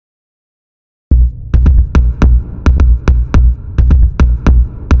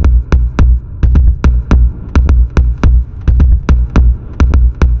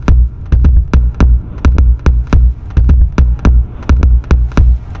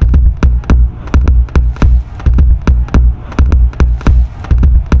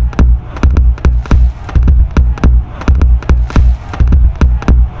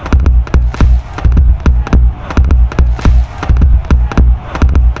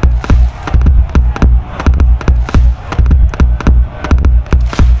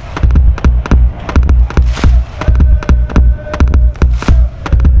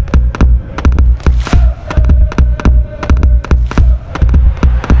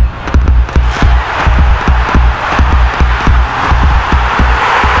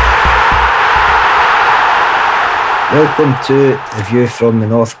Welcome to The View from the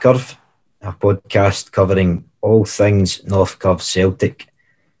North Curve, a podcast covering all things North Curve Celtic.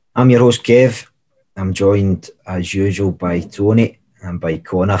 I'm your host Kev. I'm joined as usual by Tony and by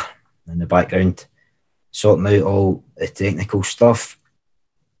Connor in the background, sorting out all the technical stuff.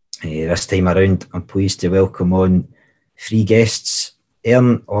 This time around, I'm pleased to welcome on three guests,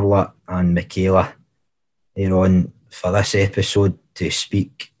 Erin, Orla and Mikaela. They're on for this episode to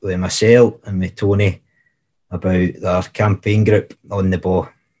speak with myself and with Tony about their campaign group On The Ball,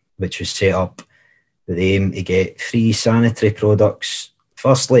 which was set up with the aim to get free sanitary products,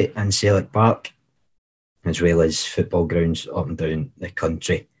 firstly in Celtic Park, as well as football grounds up and down the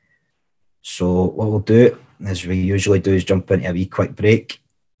country. So what we'll do, as we usually do, is jump into a wee quick break,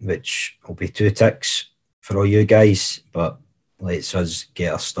 which will be 2 ticks for all you guys, but lets us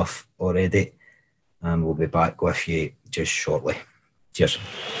get our stuff already, and we'll be back with you just shortly. Cheers.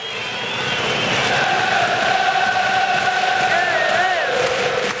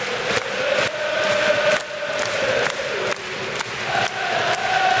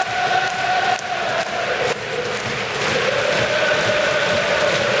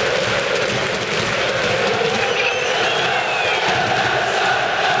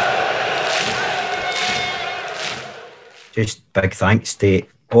 Just big thanks to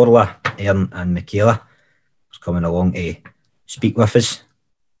Orla, Erin and Mikaela for coming along to speak with us.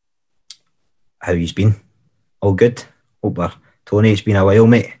 How you's been? All good? Hope Tony, it's been a while,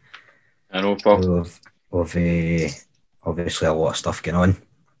 mate. I know, Paul. We've obviously a lot of stuff going on.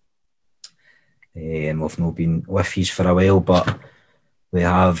 We've not been with you for a while, but we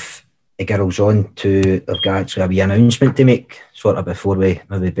have the girls on to, they've got actually a wee announcement to make, sort of before we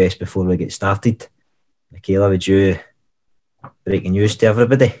get started. Mikaela, would you breaking news to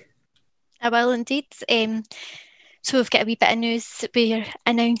everybody? I will indeed. So we've got a wee bit of news. We're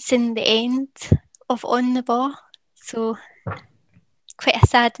announcing the end of On The Ball. So quite a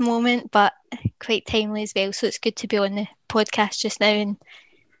sad moment, but quite timely as well. So it's good to be on the podcast just now, and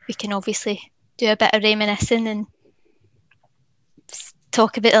we can obviously do a bit of reminiscing and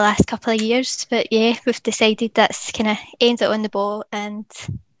talk about the last couple of years. But yeah, we've decided that's kind of ends it On The Ball, and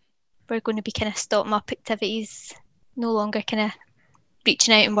we're going to be kind of stopping up activities, no longer kind of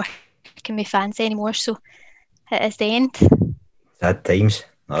reaching out and working with fans anymore. So it is the end. Sad times.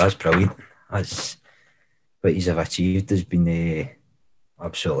 No, that's brilliant. That's what you have achieved has been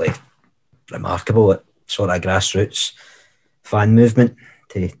absolutely remarkable. That sort of grassroots fan movement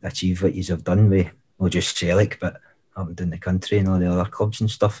to achieve what you have done with not just Celtic but up and down the country and all the other clubs and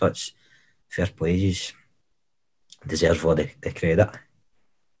stuff. That's fair play. You deserve all the credit.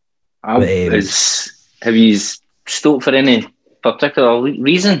 Have you stoked for any particular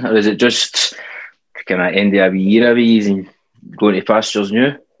reason, or is it just kind of end of a year of these and going to pastures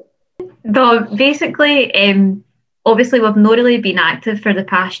new? No, basically, obviously we've not really been active for the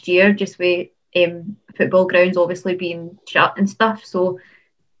past year, just with football grounds obviously being shut and stuff. So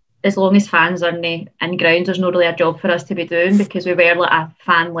as long as fans are in grounds, there's not really a job for us to be doing, because we were like a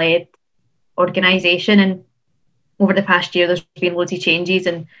fan-led organisation, and over the past year there's been loads of changes,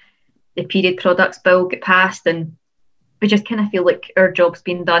 and the period products bill get passed, and we just kind of feel like our job's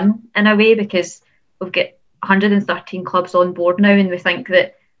been done in a way, because we've got 113 clubs on board now, and we think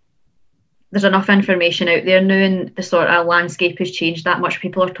that there's enough information out there now, and the sort of landscape has changed that much.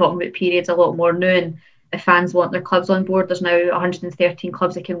 People are talking about periods a lot more now, and if fans want their clubs on board, there's now 113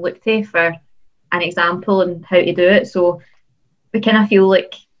 clubs they can look to for an example and how to do it. So we kind of feel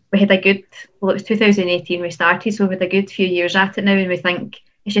like we had it was 2018 we started, so we had a good few years at it now, and we think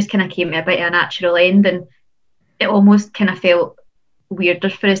it's just kind of came to a bit of a natural end, and it almost kind of felt weirder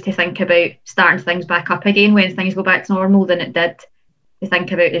for us to think about starting things back up again when things go back to normal than it did to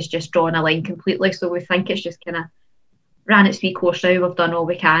think about is just drawing a line completely. So we think it's just kind of ran its wee course now. We've done all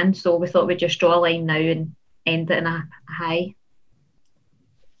we can, so we thought we'd just draw a line now and end it in a high.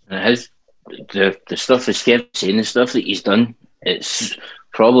 And it has the stuff that Kev saying, the stuff that he's done, it's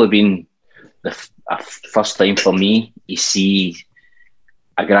probably been a first time for me to see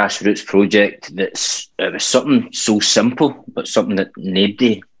a grassroots project it was something so simple, but something that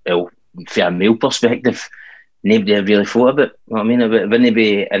nobody, well, from a male perspective, nobody had really thought about. You know what I mean? It wouldn't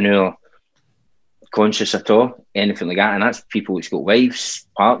be in our conscious at all, anything like that. And that's people who's got wives,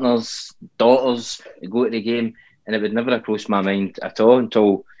 partners, daughters that go to the game, and it would never have crossed my mind at all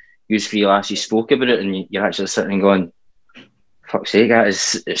until you three lasses spoke about it, and you're actually sitting and going, fuck's sake,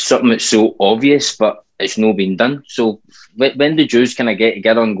 it's something that's so obvious, but it's not been done. So when the Jews kind of get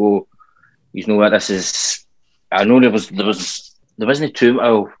together and go, you know what, this is, I know there wasn't too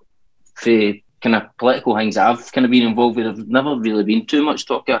well for kind of political things that I've kind of been involved with. There's never really been too much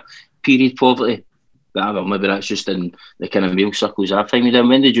talk of period poverty. But well, maybe that's just in the kind of male circles I find within.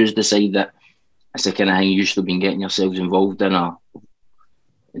 When did you decide that it's the kind of thing you should have been getting yourselves involved in,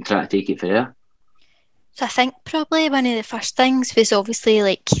 and try to take it further? So I think probably one of the first things was obviously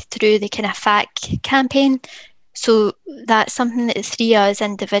like through the kind of FAC campaign. So that's something that the three of us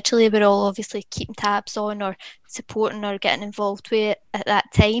individually were all obviously keeping tabs on or supporting or getting involved with at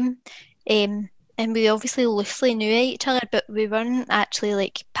that time. And we obviously loosely knew each other, but we weren't actually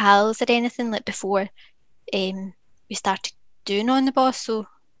like pals or anything like before we started doing On the Boss. So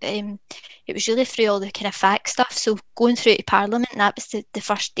it was really through all the kind of FAC stuff. So going through to Parliament, that was the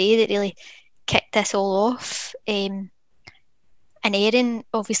first day that really kicked this all off. And Erin,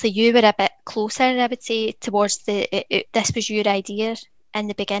 obviously you were a bit closer, I would say, towards this was your idea in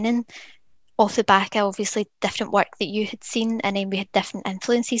the beginning, off the back of obviously different work that you had seen, and then we had different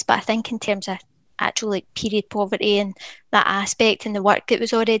influences. But I think in terms of actual like period poverty and that aspect and the work that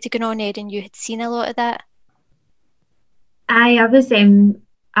was already going on, Erin, you had seen a lot of that. I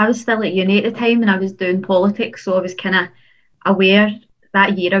was still at uni at the time, and I was doing politics, so I was kind of aware.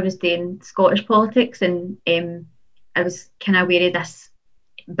 That year I was doing Scottish politics, and I was kind of aware of this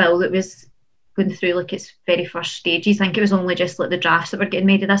bill that was going through like its very first stages. I think it was only just like the drafts that were getting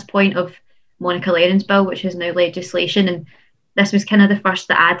made at this point of Mikaela's bill, which is now legislation, and this was kind of the first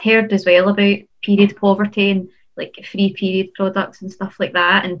that I'd heard as well about period poverty and like free period products and stuff like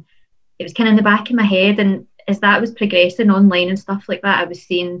that. And it was kind of in the back of my head, and as that was progressing online and stuff like that, I was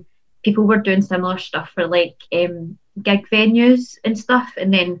seeing people were doing similar stuff for like gig venues and stuff.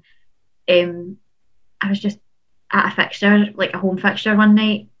 And then I was just at a fixture, like a home fixture one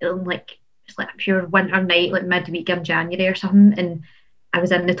night, like just like a pure winter night, like midweek in January or something, and I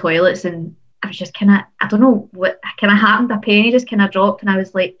was in the toilets, and I was just kind of, I don't know what kind of happened, a penny just kind of dropped, and I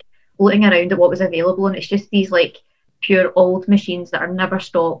was like looking around at what was available, and it's just these like pure old machines that are never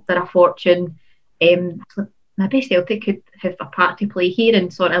stopped, they're a fortune. Maybe Celtic could have a part to play here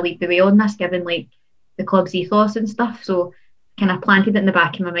and sort of lead the way on this, given like the club's ethos and stuff. So kind of planted it in the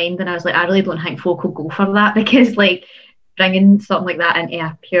back of my mind, and I was like, I really don't think folk will go for that, because like bringing something like that into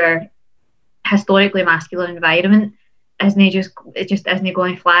a pure historically masculine environment it just isn't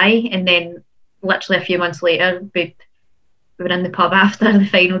going to fly. And then literally a few months later, we were in the pub after the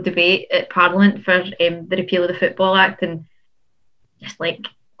final debate at Parliament for the repeal of the Football Act, and just like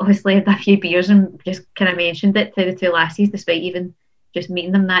obviously had a few beers and just kind of mentioned it to the two lassies, despite even just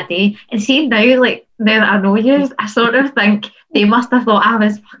meeting them that day. And see now that I know you, I sort of think they must have thought I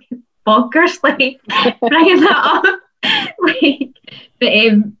was fucking bonkers, like bringing that up. Like, but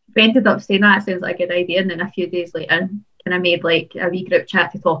we ended up saying that sounds like a good idea, and then a few days later, kind of made like a wee group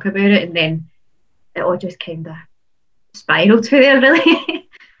chat to talk about it, and then it all just kind of spiraled through there, really.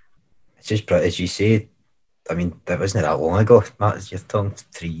 It's just, as you say, I mean, that wasn't that long ago. Matt, you're talking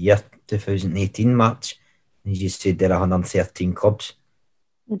 3 year 2018 March. And you just said there are 113 clubs.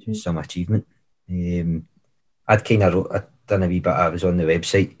 Mm-hmm. Some achievement. I'd done a wee bit. I was on the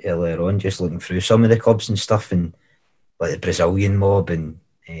website earlier on, just looking through some of the clubs and stuff, and like the Brazilian mob and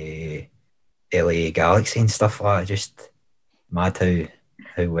LA Galaxy and stuff like that. Just mad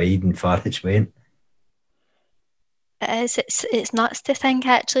how wide and far it's went. It is. It's nuts to think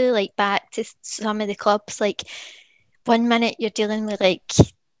actually, like back to some of the clubs. Like 1 minute you're dealing with like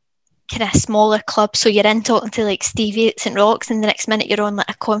kind of smaller clubs, so you're in talking to like Stevie at St Roch's, and the next minute you're on like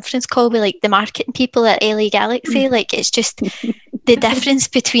a conference call with like the marketing people at LA Galaxy. Like it's just the difference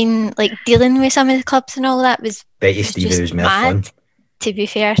between like dealing with some of the clubs and all that was. Bet you Stevie was more fun. To be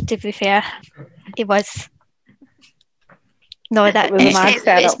fair, it was. No, that it was a mad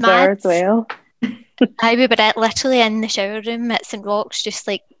setup there as well. We were literally in the shower room at St Roch's, just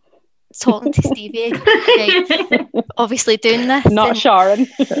like talking to Stevie, like, obviously doing this. Not Sharon.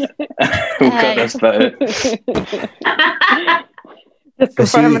 We'll cut this bit out. Just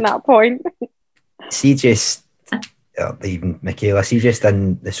confirming that point. See, just even Mikaela, see, just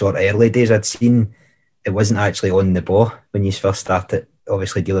in the sort of early days, I'd seen it wasn't actually on the ball when you first started,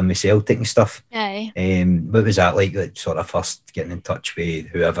 obviously dealing with Celtic and stuff. Aye. What was that like sort of first getting in touch with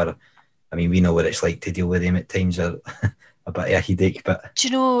whoever? I mean, we know what it's like to deal with them at times, a bit of a headache, but... Do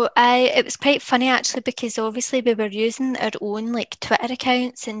you know, it was quite funny actually, because obviously we were using our own like Twitter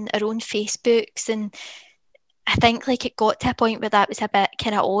accounts and our own Facebooks, and I think like it got to a point where that was a bit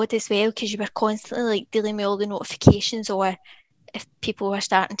kind of odd as well, because you were constantly like dealing with all the notifications, or if people were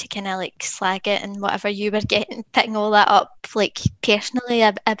starting to kind of like slag it and whatever, you were picking all that up like personally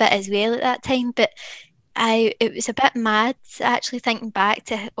a bit as well at that time. But it was a bit mad actually thinking back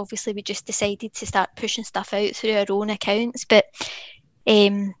to, obviously we just decided to start pushing stuff out through our own accounts, but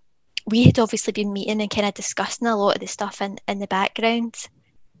we had obviously been meeting and kind of discussing a lot of the stuff in the background,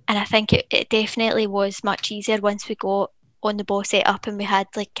 I think it definitely was much easier once we got on the ball set up and we had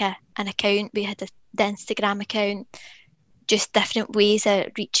like an account. We had the Instagram account, just different ways of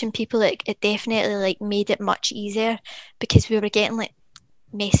reaching people. It definitely like made it much easier, because we were getting like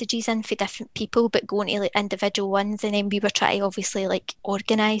messages in for different people but going to like individual ones, and then we were trying to obviously like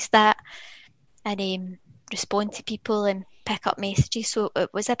organise that and respond to people and pick up messages. So it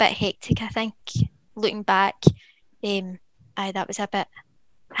was a bit hectic, I think, looking back. That was a bit,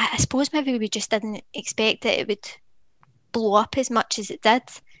 I suppose maybe we just didn't expect that it would blow up as much as it did.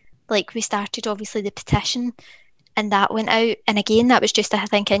 Like, we started obviously the petition and that went out, and again that was just, I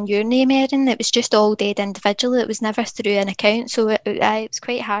think, in your name, Erin. It was just all dead individual. It was never through an account, so it was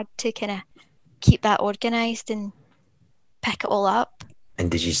quite hard to kind of keep that organised and pick it all up.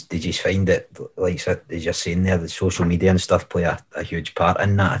 And did you find that, like as you're saying there, the social media and stuff play a huge part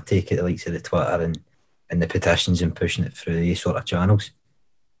in that? I take it, like, to the Twitter and the petitions and pushing it through these sort of channels.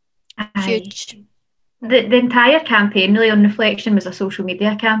 Huge. The entire campaign, really, on reflection, was a social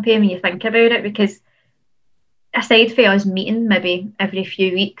media campaign when you think about it, because aside from us meeting maybe every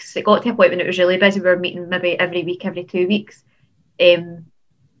few weeks, it got to a point when it was really busy. We were meeting maybe every week, every 2 weeks.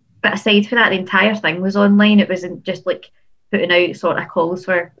 But aside from that, the entire thing was online. It wasn't just like putting out sort of calls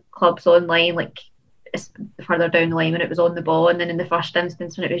for clubs online, like further down the line when it was on the ball, and then in the first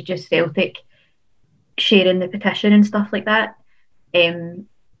instance when it was just Celtic sharing the petition and stuff like that. And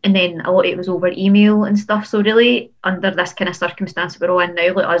then a lot of it was over email and stuff. So really, under this kind of circumstance we're all in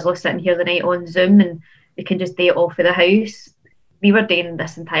now, like us sitting here the night on Zoom and we can just do it all for the house. We were doing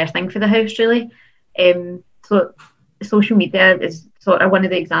this entire thing for the house, really. So social media is sort of one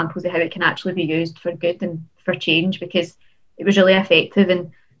of the examples of how it can actually be used for good and for change, because it was really effective,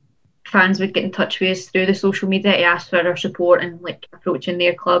 and fans would get in touch with us through the social media to ask for our support and like approaching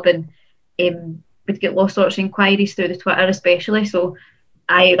their club, and we'd get all sorts of inquiries through the Twitter especially. So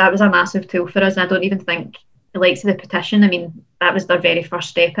that was a massive tool for us, and I don't even think the likes of the petition, I mean, that was their very first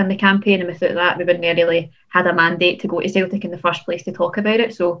step in the campaign, and without that we wouldn't have really had a mandate to go to Celtic in the first place to talk about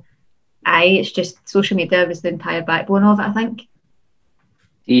it. So it's just social media was the entire backbone of it, I think.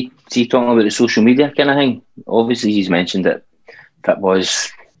 See, talking about the social media kind of thing, obviously he's mentioned that it was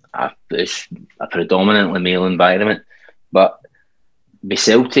a predominantly male environment, but with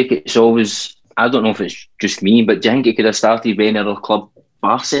Celtic it's always, I don't know if it's just me, but do you think it could have started by any other club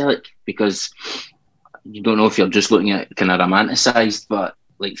bar Celtic? Because you don't know if you're just looking at kind of romanticised, but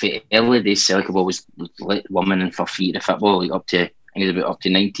like for early days Celtic have always let women in for free to football, like up to, I think it was about up to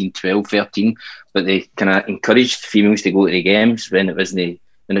 19, 12, 13, but they kind of encouraged females to go to the games when it was a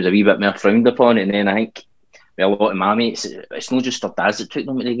wee bit more frowned upon. And then I think with a lot of my mates, it's not just their dads that took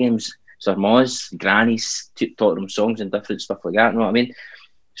them to the games, it's their ma's, grannies taught them songs and different stuff like that, you know what I mean?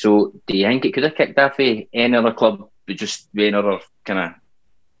 So do you think it could have kicked off any other club, but just with another kind of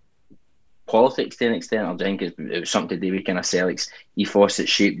politics to an extent, or do you think it was something to do with kind of Celtic's ethos that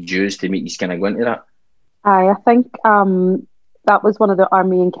shaped Jews to make you kind of go into that? I think that was one of our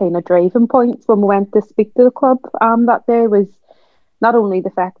main kind of driving points when we went to speak to the club that day, was not only the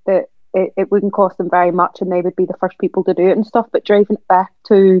fact that it wouldn't cost them very much and they would be the first people to do it and stuff, but driving it back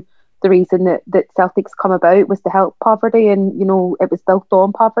to the reason that Celtic's come about was to help poverty, and you know, it was built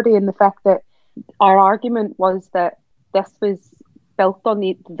on poverty, and the fact that our argument was that this was built on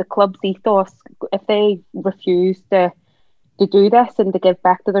the club's ethos. If they refused to do this and to give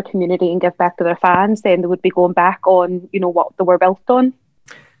back to their community and give back to their fans, then they would be going back on, you know, what they were built on.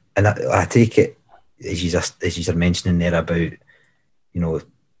 And I take it, as you're mentioning there about, you know,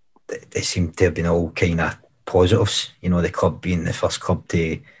 they seem to have been all kind of positives, you know, the club being the first club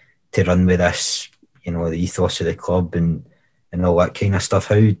to run with this, you know, the ethos of the club and all that kind of stuff.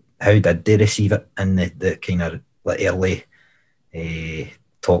 How did they receive it in the kind of like early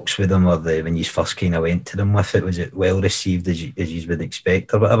talks with them, or when you first kind of went to them with it? Was it well received as you would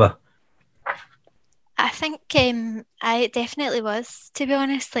expect or whatever? I think it definitely was, to be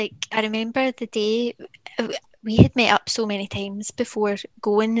honest. Like, I remember the day we had met up so many times before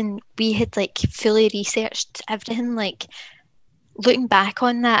going, and we had like fully researched everything. Like, looking back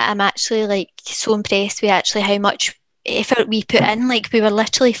on that, I'm actually like so impressed with actually how much effort we put in. Like, we were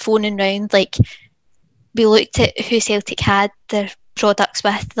literally phoning around, like we looked at who Celtic had their products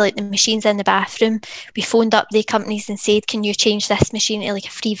with, like the machines in the bathroom. We phoned up the companies and said, can you change this machine to like a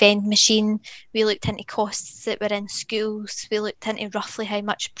free vend machine? We looked into costs that were in schools. We looked into roughly how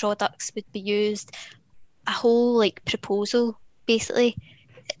much products would be used. A whole like proposal, basically.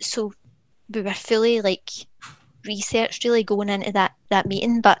 So we were fully like researched, really, going into that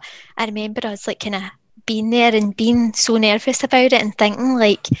meeting. But I remember us like kind of being there and being so nervous about it and thinking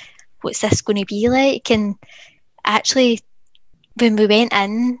like, what's this going to be like? And actually when we went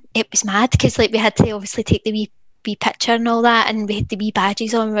in, it was mad because like we had to obviously take the wee picture and all that, and we had the wee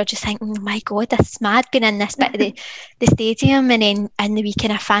badges on. We were just thinking, oh my god, this is mad being in this bit of the stadium, and then in the wee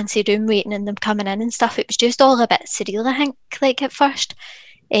kind of fancy room waiting on them coming in and stuff. It was just all a bit surreal, I think, like at first.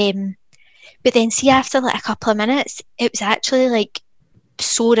 But then see, after like a couple of minutes, it was actually like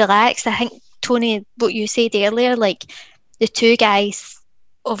so relaxed. I think, Tony, what you said earlier, like the two guys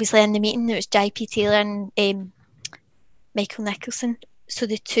obviously in the meeting, it was JP Taylor and Michael Nicholson. So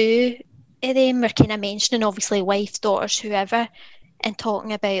the two of them were kind of mentioning obviously wives, daughters, whoever, and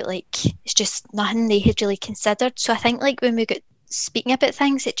talking about like it's just nothing they had really considered. So I think like when we got speaking about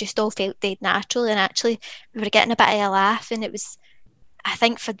things, it just all felt dead natural, and actually we were getting a bit of a laugh, and it was, I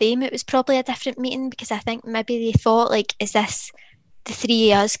think for them it was probably a different meeting, because I think maybe they thought like, is this the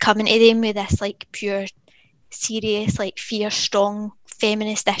three of us coming to them with this like pure serious like fierce strong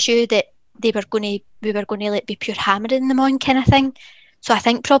feminist issue that we were going to like be pure hammering them on kind of thing. So I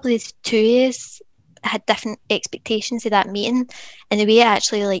think probably the two of us had different expectations of that meeting, and the way it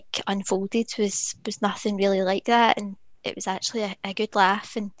actually like unfolded was nothing really like that, and it was actually a good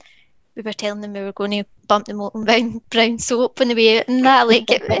laugh. And we were telling them we were going to bump them open brown soap on the way out and that. Like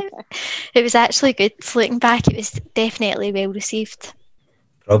it was actually good. Looking back, it was definitely well received.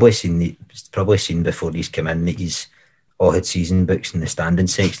 Probably seen before these come in that he's all had season books in the standing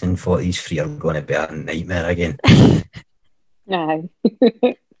section and thought these three are going to be a nightmare again. No.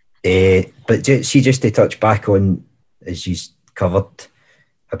 But see, just to touch back on, as you covered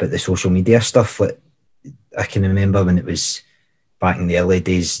about the social media stuff, like, I can remember when it was back in the early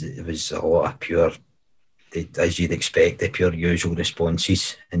days, it was a lot of pure, as you'd expect, the pure usual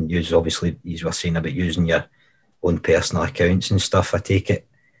responses. And you obviously, you were saying about using your own personal accounts and stuff, I take it.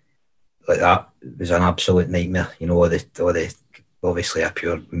 Like that was an absolute nightmare, you know, all the obviously a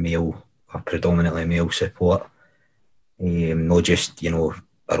pure male, a predominantly male support. Not just, you know,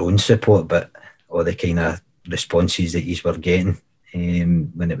 our own support, but all the kind of responses that you were getting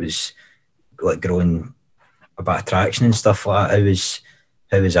when it was like growing a bit of traction and stuff like that.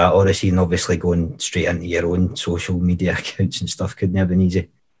 How was that, or seeing obviously going straight into your own social media accounts and stuff couldn't have been easy?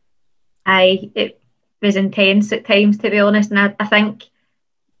 It was intense at times, to be honest, and I think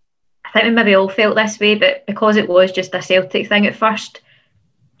we maybe all felt this way, but because it was just a Celtic thing at first,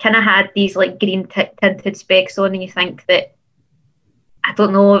 kind of had these like green tinted specs on, and you think that, I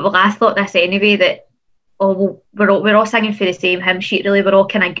don't know, well, I thought this anyway, that we're all singing for the same hymn sheet, really. We're all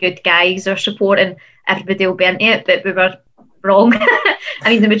kind of good guys or supporting, everybody will be into it, but we were wrong. I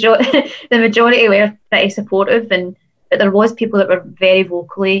mean, the majority were pretty supportive, but there was people that were very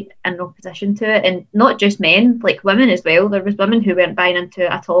vocally in opposition to it, and not just men, like women as well. There was women who weren't buying into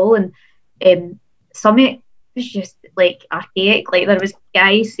it at all, and some of it was just like archaic. Like there was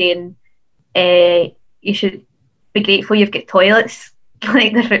guys saying, you should be grateful you've got toilets,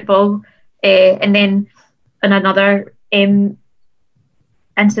 like the football, and then in another incident,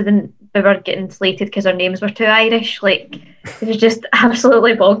 we were getting slated because our names were too Irish. Like it was just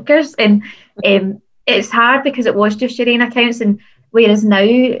absolutely bonkers, and it's hard because it was just your own accounts, and whereas now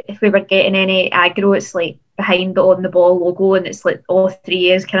if we were getting any aggro, it's like behind the On The Ball logo, and it's like all three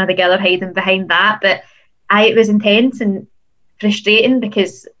years kind of together hiding behind that. But it was intense and frustrating,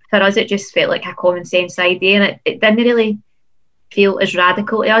 because for us it just felt like a common sense idea, and it didn't really feel as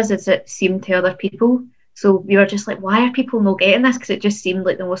radical to us as it seemed to other people. So we were just like, why are people not getting this? Because it just seemed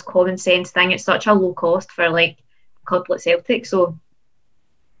like the most common sense thing. It's such a low cost for like a club like Celtic, so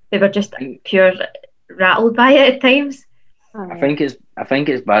they were just pure rattled by it at times. I think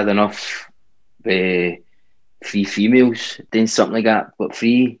it's bad enough the three females doing something like that, but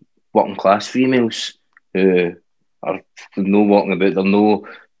three working class females who are no walking about, they're no,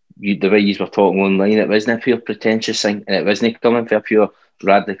 the way you were talking online, it wasn't a pure pretentious thing, and it wasn't coming from a pure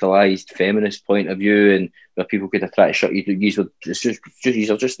radicalised feminist point of view, and where people could have tried to shut you. These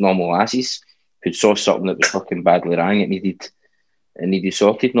are just normal lasses who saw something that was fucking badly wrong. It needed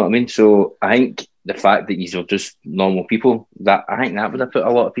sorted. You know what I mean? So I think the fact that these are just normal people, that I think that would have put a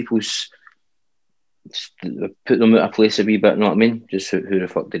lot of people's, put them out of place a wee bit. You know what I mean? Just who the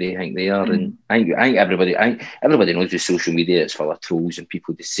fuck do they think they are? And I think everybody knows with social media it's full of trolls and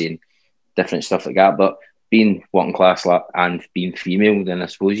people just saying different stuff like that. But being working class and being female, then I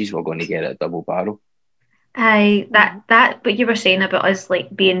suppose we're going to get a double barrel. That what you were saying about us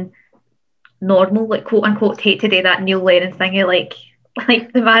like being normal, like quote unquote, take today that Neil Lennon thingy,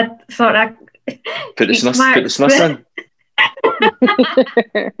 like the mad sort of put the snus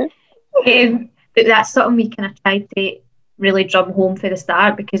in. But that's something we kind of tried to really drum home for the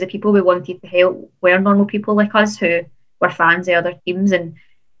start, because the people we wanted to help were normal people like us who were fans of other teams, and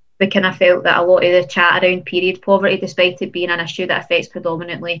we kind of felt that a lot of the chat around period poverty, despite it being an issue that affects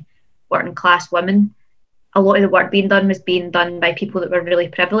predominantly working class women, a lot of the work being done was being done by people that were really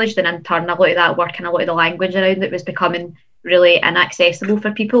privileged, and in turn a lot of that work and a lot of the language around it was becoming really inaccessible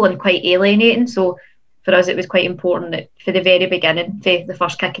for people and quite alienating. So for us it was quite important that for the very beginning, for the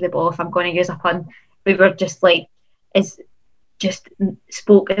first kick of the ball, if I'm going to use a pun, we were just like just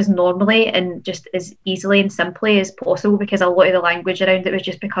spoke as normally and just as easily and simply as possible, because a lot of the language around it was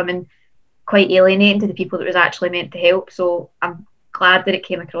just becoming quite alienating to the people that was actually meant to help. So I'm glad that it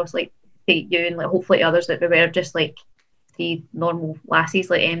came across like to you and like hopefully to others that we were just like the normal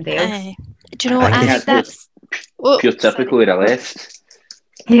lassies like anybody else. Do you know what? I I think think that's Pure typical where I left.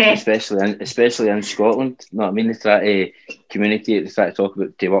 Yeah. Especially in Scotland. You know what I mean? They try to communicate, they try to talk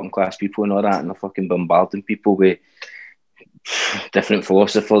about to working class people and all that, and they're fucking bombarding people with different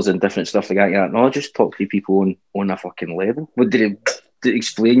philosophers and different stuff like that. Yeah, no, just talk to people on a fucking level. Would they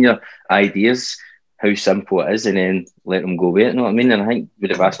explain your ideas, how simple it is, and then let them go with it? You know what I mean? And I think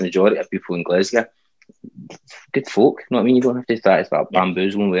with the vast majority of people in Glasgow, good folk. You know what I mean? You don't have to start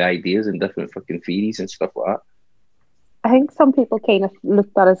bamboozling with ideas and different fucking theories and stuff like that. I think some people kind of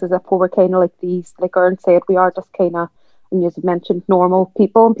looked at us as if we were kind of like these, like Erin said, we are just kind of, and you mentioned, normal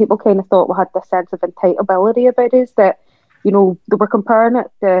people, and people kind of thought we had this sense of entitlement about us, that, you know, they were comparing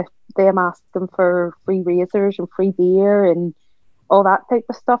it to them asking for free razors and free beer and all that type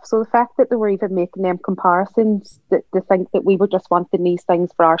of stuff. So the fact that they were even making them comparisons, that they think that we were just wanting these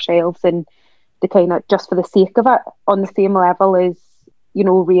things for ourselves and to kind of just for the sake of it, on the same level as, you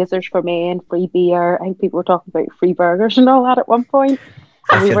know, razors for men, free beer. I think people were talking about free burgers and all that at one point.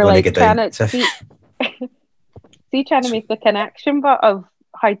 And we were like trying to make the connection, but of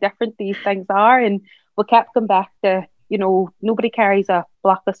how different these things are. And we kept them back to, you know, nobody carries a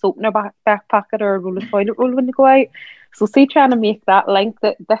block of soap in their back pocket or a roll of toilet roll when they go out. So trying to make that link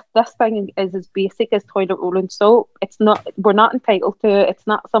that this thing is as basic as toilet roll and soap. It's not, we're not entitled to it. It's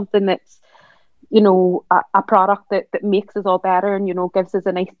not something that's, you know, a product that makes us all better and, you know, gives us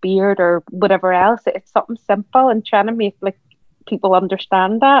a nice beard or whatever else. It's something simple, and trying to make like people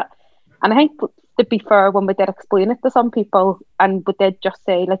understand that. And I think, to be fair, when we did explain it to some people and we did just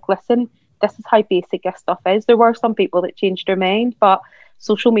say, like, listen, this is how basic this stuff is, there were some people that changed their mind, but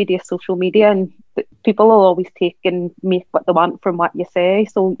social media is social media, and people will always take and make what they want from what you say.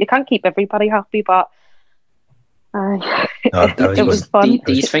 So you can't keep everybody happy, but it was fun.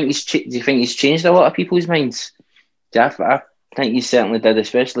 Do you think he's changed a lot of people's minds? I think he certainly did,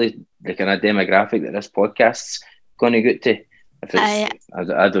 especially the kind of demographic that this podcast's going to get to. If it's,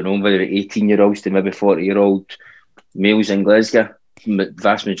 I don't know, whether 18-year-olds to maybe 40-year-old males in Glasgow,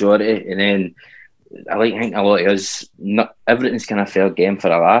 vast majority, and then I think a lot of us, not everything's kind of fair game for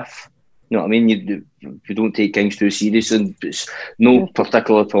a laugh. You know what I mean? You don't take things too serious, and it's no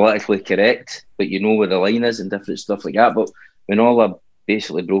particularly politically correct, but you know where the line is and different stuff like that. But when all I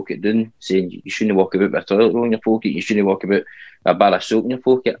basically broke it down, saying you shouldn't walk about with a toilet roll in your pocket, you shouldn't walk about a bar of soap in your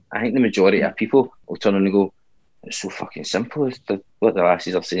pocket, I think the majority of people will turn and go, it's so fucking simple. What the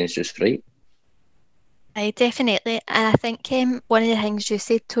lasses are saying is just right. I definitely, and I think one of the things you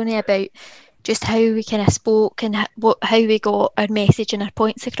said, Tony, about just how we kind of spoke and how we got our message and our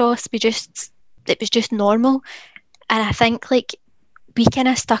points across, it was just normal. And I think like we kind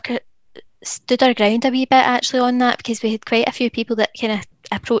of stood our ground a wee bit actually on that, because we had quite a few people that kind of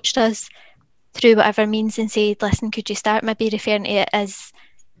approached us through whatever means and said, listen, could you start maybe referring to it as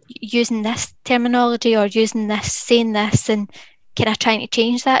using this terminology or using this, saying this, and kind of trying to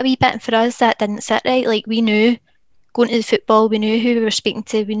change that a wee bit. And for us, that didn't sit right. Like, we knew going to the football, we knew who we were speaking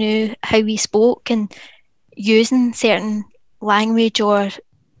to, we knew how we spoke, and using certain language or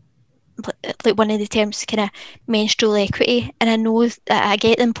like one of the terms, kind of menstrual equity. And I know that I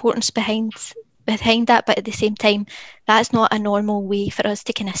get the importance behind that, but at the same time, that's not a normal way for us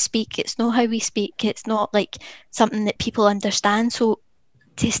to kind of speak. It's not how we speak. It's not like something that people understand. So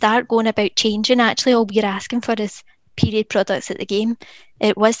to start going about changing, actually all we're asking for is period products at the game.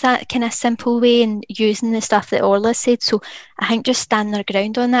 It was that kind of simple way, and using the stuff that Orla said. So I think just standing our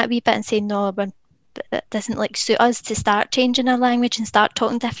ground on that a wee bit and saying, no, that doesn't like suit us, to start changing our language and start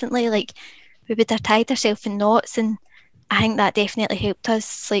talking differently. Like, we would have tied ourselves in knots, and I think that definitely helped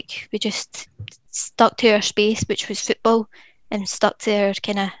us. Like, we just stuck to our space, which was football, and stuck to our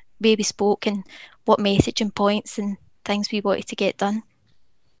kind of way we spoke and what message and points and things we wanted to get done.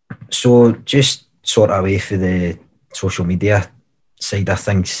 So just sort of away for the social media side of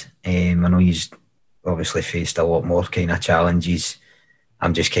things, I know you've obviously faced a lot more kind of challenges.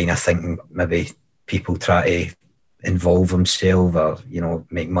 I'm just kind of thinking maybe people try to involve themselves or, you know,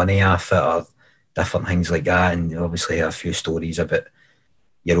 make money off it or different things like that. And obviously a few stories about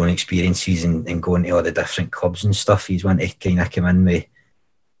your own experiences and going to all the different clubs and stuff, you want to kind of come in with,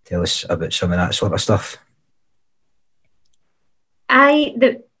 tell us about some of that sort of stuff.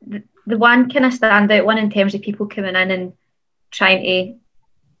 The one kind of standout one in terms of people coming in and trying to,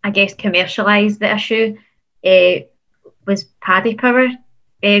 I guess, commercialise the issue was Paddy Power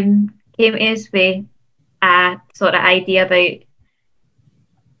came to us with a sort of idea about,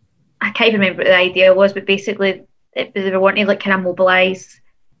 I can't remember what the idea was, but basically they were wanting to like kind of mobilise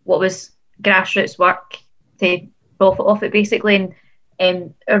what was grassroots work to profit off it basically,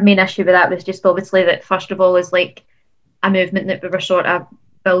 and our main issue with that was just obviously that first of all is like a movement that we were sort of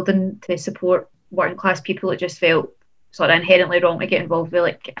building to support working class people. It just felt sort of inherently wrong to get involved with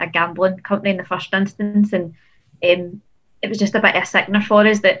like a gambling company in the first instance, and it was just a bit of a sickener for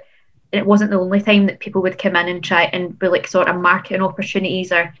us that it wasn't the only time that people would come in and try and be like sort of marketing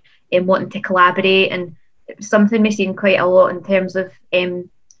opportunities or wanting to collaborate, and it was something we've seen quite a lot in terms of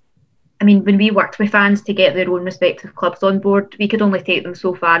I mean, when we worked with fans to get their own respective clubs on board, we could only take them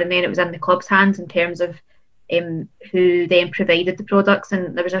so far, and then it was in the club's hands in terms of who then provided the products.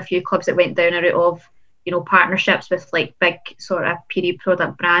 And there was a few clubs that went down a route of, you know, partnerships with like big sort of period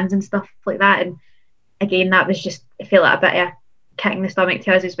product brands and stuff like that. And again, that was just, I feel like a bit of a kick in the stomach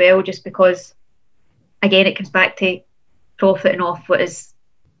to us as well, just because again it comes back to profiting off what is,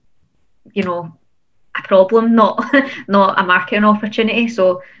 you know, a problem, not a marketing opportunity.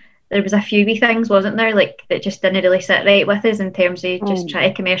 So there was a few wee things, wasn't there, like that just didn't really sit right with us in terms of just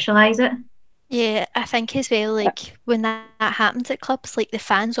trying to commercialise it. Yeah, I think as well, like when that happens at clubs, like the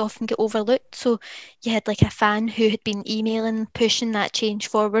fans often get overlooked. So you had like a fan who had been emailing, pushing that change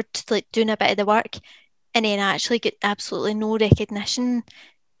forward, like doing a bit of the work, and then actually get absolutely no recognition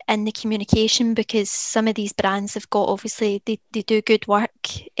in the communication, because some of these brands have got, obviously they do good work,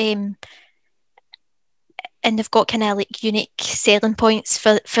 and they've got kind of like unique selling points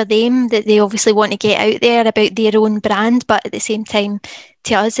for them that they obviously want to get out there about their own brand. But at the same time,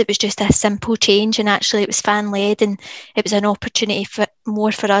 to us, it was just a simple change, and actually it was fan-led, and it was an opportunity for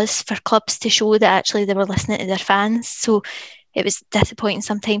us, for clubs, to show that actually they were listening to their fans. So it was disappointing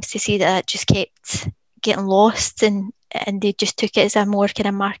sometimes to see that just kept getting lost, and they just took it as a more kind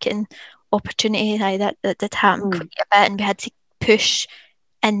of marketing opportunity. That did happen quite a bit, and we had to push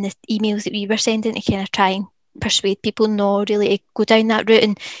in the emails that we were sending to kind of try and persuade people not really to go down that route.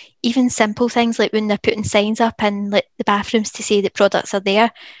 And even simple things like when they're putting signs up in like the bathrooms to say that products are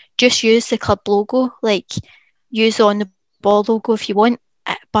there, just use the club logo, like use on the ball logo if you want,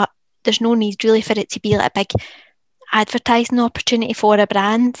 but there's no need really for it to be like a big advertising opportunity for a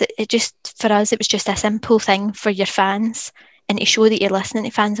brand. It just, for us, it was just a simple thing for your fans and to show that you're listening to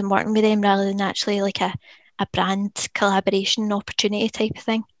fans and working with them, rather than actually like a brand collaboration opportunity type of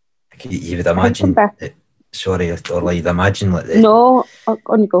thing. You would imagine, sorry, or you'd imagine like no,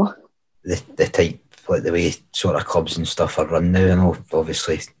 on you go. The type, like the way sort of clubs and stuff are run now. I know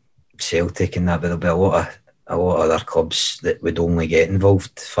obviously Celtic and that, but there'll be a lot of other clubs that would only get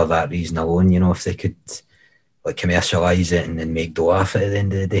involved for that reason alone, you know, if they could like commercialise it and then make dough off it at the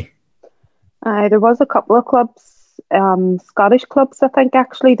end of the day. There was a couple of clubs, Scottish clubs, I think,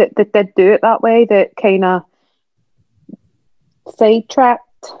 actually, that did do it that way, that kind of sidetracked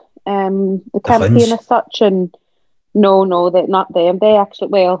the campaign as such. And no, that not them. They actually,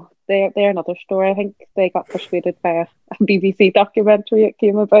 well, they're another story. I think they got persuaded by a BBC documentary it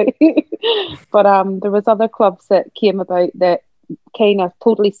came about. But there was other clubs that came about that kind of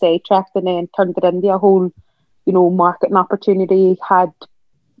totally sidetracked and then turned it into a whole, you know, marketing opportunity. Had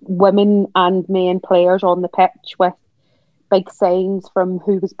women and men players on the pitch with big signs from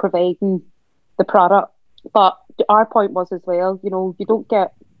who was providing the product. But our point was as well, you know, you don't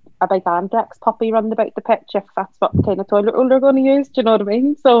get a big Andrex puppy running about the pitch if that's what kind of toilet roll they're going to use. Do you know what I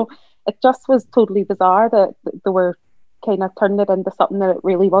mean? So it just was totally bizarre that they were kind of turning it into something that it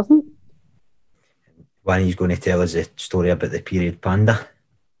really wasn't. One is going to tell us a story about the period panda.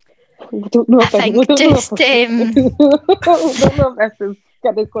 We don't know if I think we don't just know if we don't know if this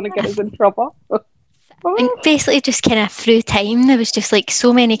is going to get us in trouble. I think basically just kind of through time there was just like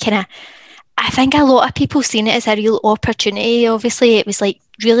so many kind of, I think a lot of people seen it as a real opportunity. Obviously it was like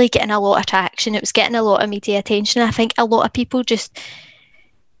really getting a lot of traction, it was getting a lot of media attention. I think a lot of people just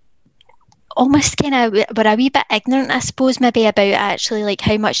almost kind of were a wee bit ignorant, I suppose, maybe about actually like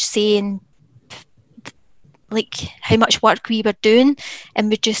how much say and like how much work we were doing, and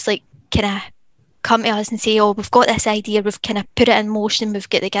would just like kind of come to us and say, oh, we've got this idea, we've kind of put it in motion, we've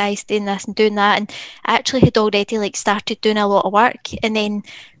got the guys doing this and doing that, and actually had already like started doing a lot of work. And then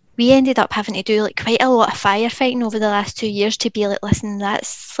we ended up having to do like quite a lot of firefighting over the last 2 years to be like, listen,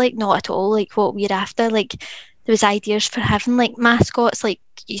 that's like not at all like what we're after. Like there was ideas for having like mascots, like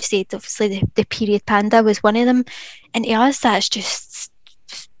you said, obviously the period panda was one of them, and to us that's just,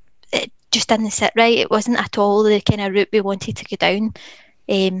 it just didn't sit right. It wasn't at all the kind of route we wanted to go down.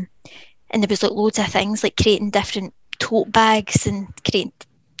 And there was like loads of things like creating different tote bags and creating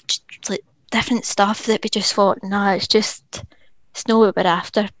like different stuff that we just thought, nah, it's not what we're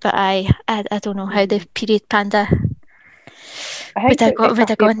after. But I don't know how the period panda I think would it's have at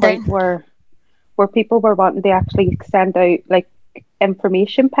the gone point down. where people were wanting to actually send out like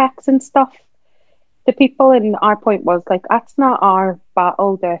information packs and stuff to people, and our point was like, that's not our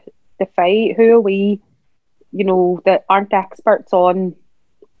battle to fight. Who are we, that aren't experts on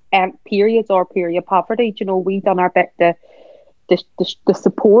periods or period poverty? We done our bit to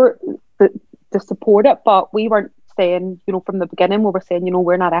support to support it, but we weren't saying, from the beginning, we were saying,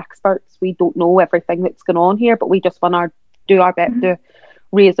 we're not experts, we don't know everything that's going on here, but we just want to do our bit to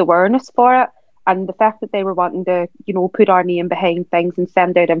raise awareness for it. And the fact that they were wanting to, put our name behind things and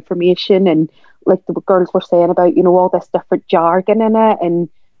send out information, and like the girls were saying about, all this different jargon in it, and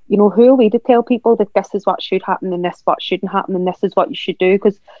who are we to tell people that this is what should happen and this what shouldn't happen and this is what you should do?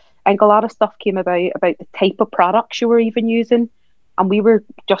 Because I think a lot of stuff came about the type of products you were even using, and we were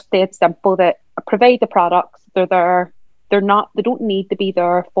just dead simple that provide the products. They're there. They don't need to be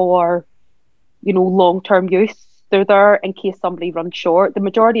there for, long-term use. They're there in case somebody runs short. The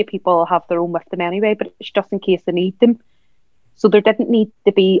majority of people have their own with them anyway, but it's just in case they need them. So there didn't need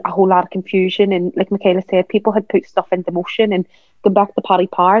to be a whole lot of confusion. And like Mikaela said, people had put stuff into motion. And going back to Paddy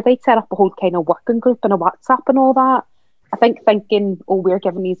Power, they'd set up a whole kind of working group and a WhatsApp and all that. I think thinking, we're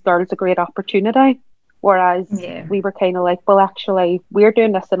giving these girls a great opportunity. Whereas we were kind of like, well, actually, we're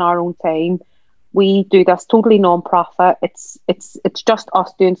doing this in our own time. We do this totally non-profit. It's just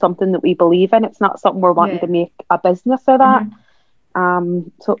us doing something that we believe in. It's not something we're wanting to make a business of that.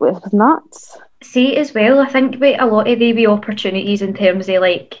 So it was nuts. See, as well, I think with a lot of the wee opportunities in terms of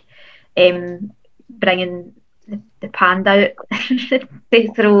like bringing the panda out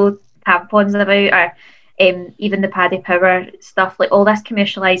to throw tampons about, or even the Paddy Power stuff, like all this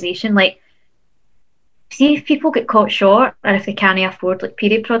commercialisation, like, see if people get caught short or if they can't afford like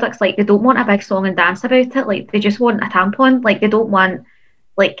period products, like they don't want a big song and dance about it, like they just want a tampon, like they don't want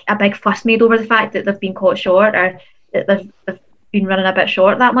like a big fuss made over the fact that they've been caught short or that they've been running a bit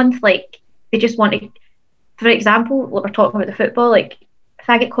short that month. Like they just want to, for example, what we're talking about the football, like if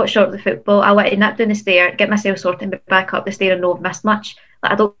I get caught short of the football, I want to nip down the stair, get myself sorted and be back up the stair and not have missed much.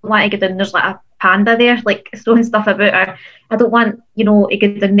 Like I don't want to get down, there's like a panda there like throwing stuff about, or I don't want, to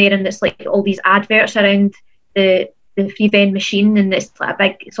get down there and it's like all these adverts around the free vend machine and it's like a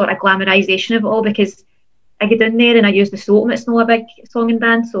big sort of glamorization of it all, because I get down there and I use the soap and it's not a big song and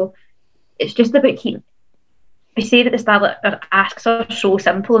dance. So it's just about keeping, we say at the start that our asks are so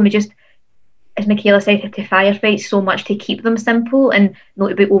simple, and we just, as Mikaela said, to firefight so much to keep them simple and not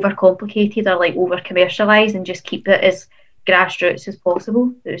to be overcomplicated or like over commercialised, and just keep it as grassroots as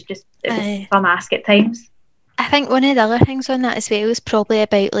possible. It was some ask at times. I think one of the other things on that as well is probably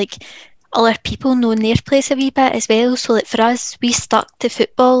about like other people knowing their place a wee bit as well. So like for us, we stuck to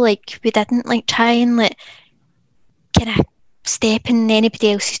football. Like we didn't like try and like kind of step in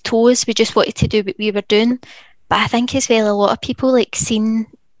anybody else's toes. We just wanted to do what we were doing. But I think as well, a lot of people like seen,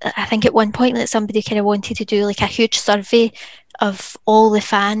 I think at one point that somebody kind of wanted to do like a huge survey of all the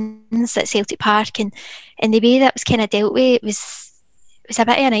fans at Celtic Park, and the way that was kind of dealt with, it was a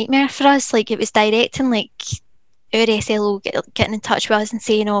bit of a nightmare for us. Like it was directing like our SLO getting in touch with us and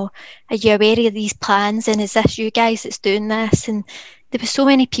saying, are you aware of these plans, and is this you guys that's doing this? And there was so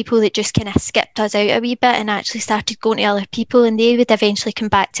many people that just kind of skipped us out a wee bit and actually started going to other people, and they would eventually come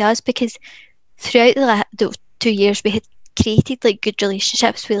back to us, because throughout the 2 years we had created like good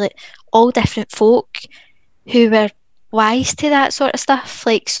relationships with like all different folk who were wise to that sort of stuff.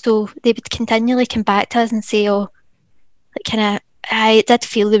 Like so they would continually come back to us and say, like kind of, I did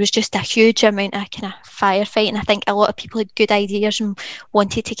feel there was just a huge amount of kind of firefighting. I think a lot of people had good ideas and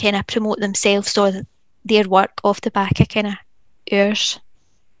wanted to kind of promote themselves or their work off the back of kind of ours.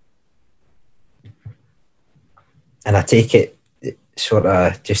 And I take it, sort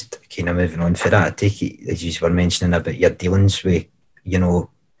of just kind of moving on for that, I take it, as you were mentioning about your dealings with,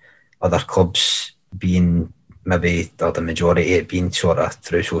 other clubs being maybe, or the majority of it being sort of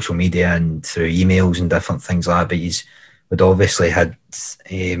through social media and through emails and different things like that, but you would obviously had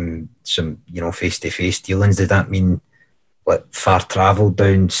some, face-to-face dealings. Did that mean like far travel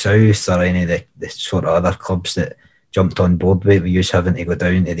down south, or any of the sort of other clubs that jumped on board with you having to go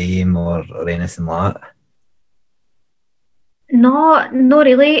down to the aim or anything like that? No, not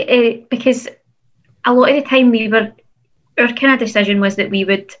really, because a lot of the time our kind of decision was that we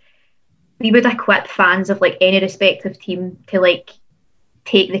would we would equip fans of like any respective team to like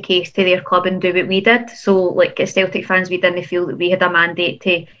take the case to their club and do what we did. So like as Celtic fans, we didn't feel that we had a mandate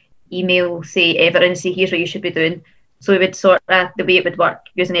to email, say, Everton, say here's what you should be doing. So we would sort of, the way it would work,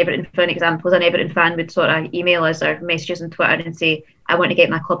 using Everton for an example, an Everton fan would sort of email us or messages on Twitter and say, I want to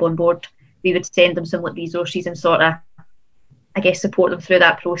get my club on board. We would send them some like resources and sort of, I guess, support them through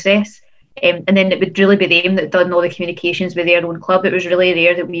that process. And then it would really be them that done all the communications with their own club. It was really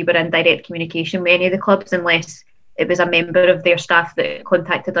rare that we were in direct communication with any of the clubs unless it was a member of their staff that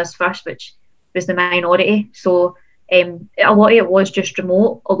contacted us first, which was the minority. So a lot of it was just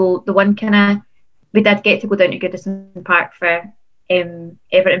remote, although the one kind of, we did get to go down to Goodison Park for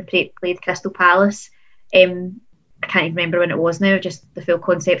Everton played Crystal Palace. I can't even remember when it was now, just the full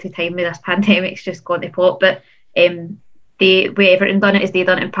concept of time with this pandemic's just gone to pot. But the way Everton done it is they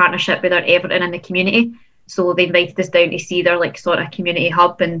done it in partnership with our Everton in the community. So they invited us down to see their like sort of community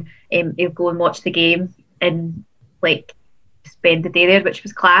hub, and they'll go and watch the game and like spend the day there, which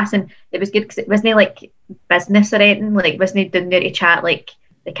was class. And it was good because it wasn't like business or anything, like wasn't down there to chat like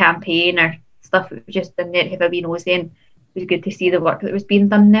the campaign or stuff. It was just in there to have a wee nosy, and it was good to see the work that was being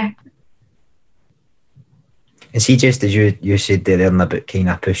done there. And see, just as you said there, Erin, about kind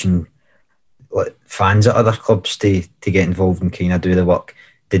of pushing like fans at other clubs to get involved and kind of do the work,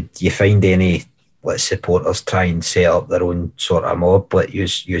 did you find any like supporters try and set up their own sort of mob like you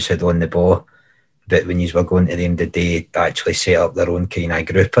said on the ball? But when you were going to them, did they actually set up their own kind of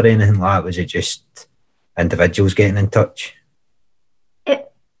group or anything like that? Was it just individuals getting in touch?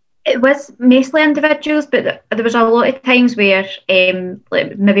 It was mostly individuals, but there was a lot of times where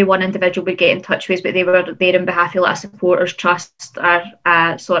like maybe one individual would get in touch with us, but they were there on behalf of like a supporters trust or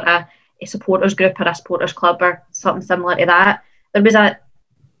sort of a supporters group or a supporters club or something similar to that. There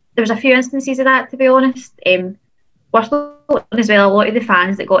was a few instances of that, to be honest. Worth noting as well, a lot of the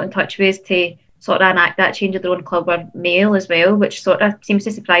fans that got in touch with us to sort of enact that change of their own club were male as well, which sort of seems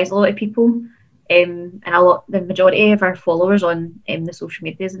to surprise a lot of people. And the majority of our followers on the social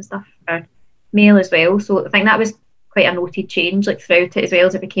medias and stuff are male as well. So I think that was quite a noted change, like throughout it as well,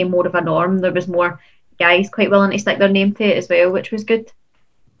 as it became more of a norm. There was more guys quite willing to stick their name to it as well, which was good.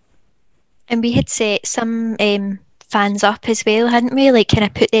 And we had set some fans up as well, hadn't we? Like kind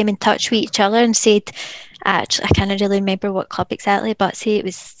of put them in touch with each other and said, actually, I can't really remember what club exactly, but say it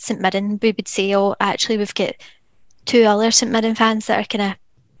was St Mirren, we would say, oh, actually, we've got 2 other St Mirren fans that are kind of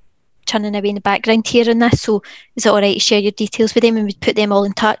churning away in the background here on this, so is it all right to share your details with them? And we'd put them all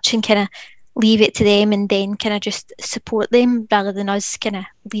in touch and kind of leave it to them and then kind of just support them rather than us kind of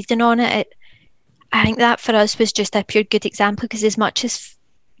leading on it. I think that for us was just a pure good example, because as much as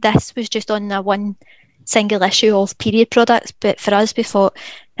this was just on the one single issue of period products, but for us we thought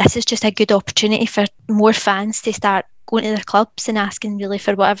this is just a good opportunity for more fans to start going to their clubs and asking really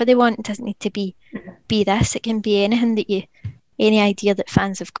for whatever they want. It doesn't need to be this, it can be anything that any idea that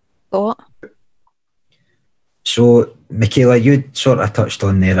fans have got. So Mikaela, you sort of touched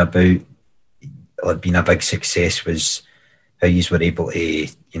on there about like being a big success was how you were able to,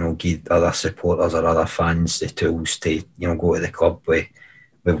 give other supporters or other fans the tools to, go to the club with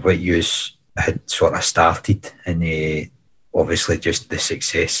what you had sort of started, and obviously just the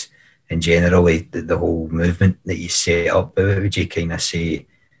success in general, the whole movement that you set up. What would you kind of say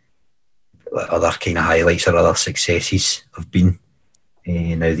other kind of highlights or other successes have been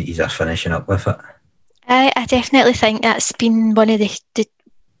now that you are finishing up with it? I definitely think that's been one of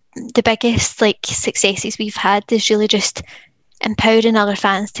the biggest like successes we've had, is really just empowering other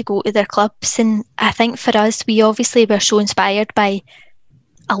fans to go to their clubs. And I think for us, we obviously were so inspired by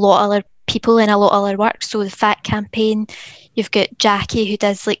a lot of other people and a lot of other work. So the Fat campaign, you've got Jackie who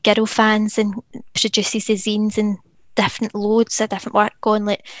does like girl fans and produces the zines and loads of different work on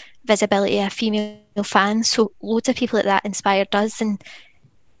like visibility of female fans. So loads of people like that inspired us and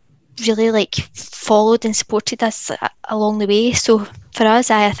really like followed and supported us along the way. So for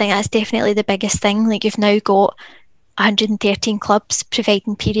us, I think that's definitely the biggest thing. Like you've now got 113 clubs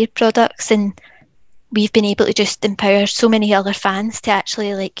providing period products, and we've been able to just empower so many other fans to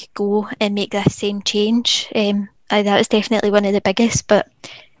actually like go and make this same change. That was definitely one of the biggest, but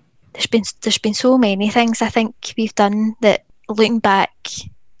there's been so many things I think we've done that, looking back,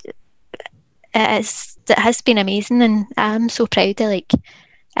 it has been amazing, and I'm so proud of like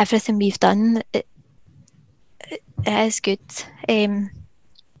everything we've done. It is good.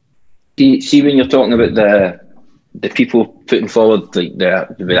 See, when you're talking about the people putting forward like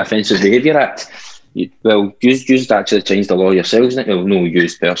the Offensive Behaviour Act, you actually changed the law yourselves, isn't it? Well, no, you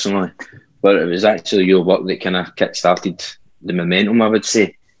personally, but it was actually your work that kind of kick-started the momentum, I would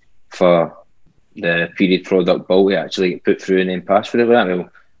say, for the period product bill to actually get put through and then pass through that.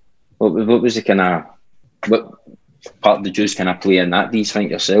 Well, What was the kind of what part did you kind of play in that? Do you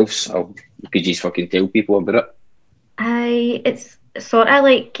think yourselves, or could you fucking tell people about it? It's sort of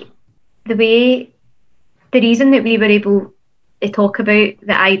like the reason that we were able to talk about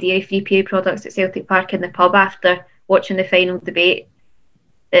the idea of free period products at Celtic Park in the pub after watching the final debate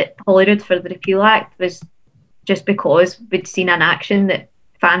at Holyrood for the Repeal Act was just because we'd seen an action that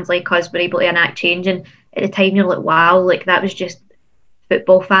fans like us were able to enact change. And at the time, you're like, wow, like that was just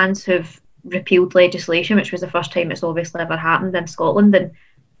football fans who've repealed legislation, which was the first time it's obviously ever happened in Scotland. And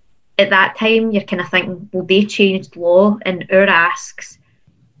at that time, you're kind of thinking, well, they changed law, and our asks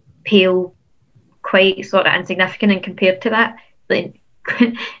pale quite sort of insignificant and compared to that. Like,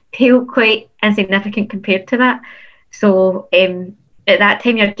 pale quite insignificant compared to that. So at that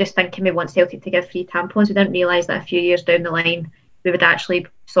time, you're just thinking we want Celtic to give free tampons. We didn't realise that a few years down the line, we would actually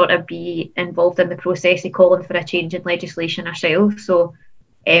sort of be involved in the process of calling for a change in legislation ourselves. So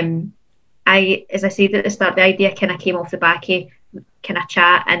as I said at the start, the idea kind of came off the back of kind of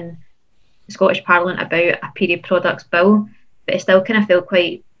chat in the Scottish Parliament about a period products bill, but it still kind of felt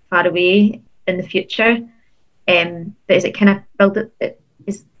quite far away in the future. But as it kind of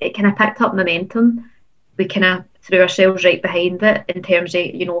it kind of picked up momentum, we kind of threw ourselves right behind it in terms of,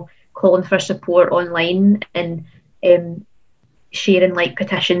 you know, calling for support online and sharing like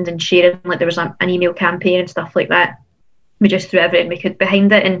petitions and sharing like there was an email campaign and stuff like that. We just threw everything we could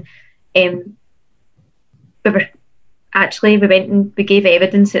behind it, and we went and we gave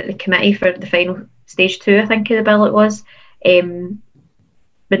evidence at the committee for the final stage 2, I think, of the bill it was, when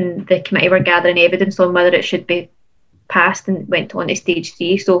the committee were gathering evidence on whether it should be passed, and went on to stage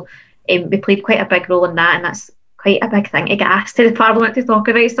 3. So we played quite a big role in that, and that's quite a big thing to get asked to the Parliament to talk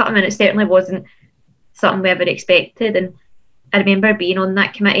about something, and it certainly wasn't something we ever expected. And I remember being on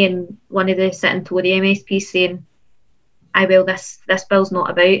that committee and one of the sitting Tory MSPs saying, this bill's not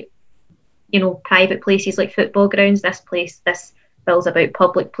about, you know, private places like football grounds. This bill's about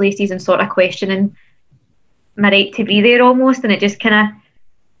public places, and sort of questioning my right to be there almost. And it just kind of,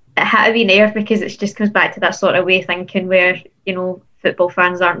 it had to be nerve, because it just comes back to that sort of way of thinking where, you know, football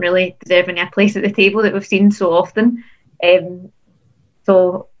fans aren't really deserving a place at the table that we've seen so often.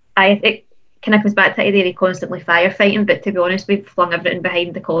 So it kind of comes back to the idea of constantly firefighting, but to be honest, we've flung everything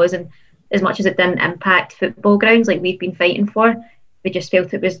behind the cause, and as much as it didn't impact football grounds like we've been fighting for, we just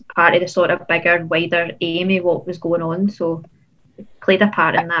felt it was part of the sort of bigger, wider aim of what was going on, so it played a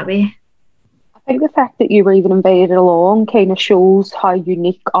part in that way. I think the fact that you were even invited along kind of shows how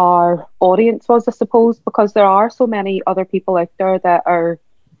unique our audience was, I suppose, because there are so many other people out there that are,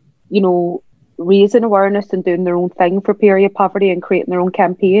 you know, raising awareness and doing their own thing for period poverty and creating their own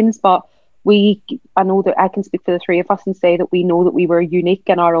campaigns. But I know that I can speak for the three of us and say that we know that we were unique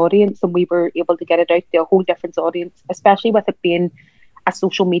in our audience, and we were able to get it out to a whole different audience, especially with it being a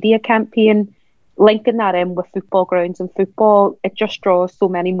social media campaign. Linking that in with football grounds and football, it just draws so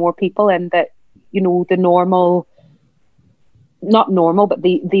many more people in that, you know, but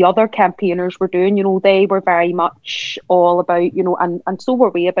the other campaigners were doing, you know, they were very much all about, you know, and so were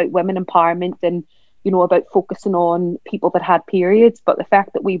we, about women empowerment and, you know, about focusing on people that had periods. But the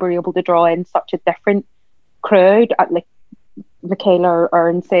fact that we were able to draw in such a different crowd, like Mikaela or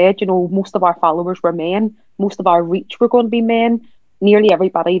Erin said, you know, most of our followers were men, most of our reach were going to be men. Nearly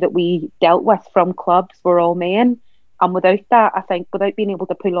everybody that we dealt with from clubs were all men. And without that, I think, without being able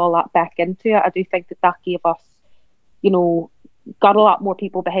to pull all that back into it, I do think that gave us, you know, got a lot more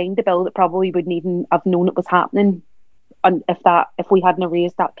people behind the bill that probably wouldn't even have known it was happening, and if we hadn't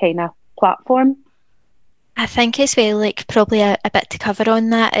raised that kind of platform. I think as well, like probably a bit to cover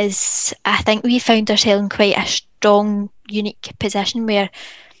on that is, I think we found ourselves in quite a strong, unique position where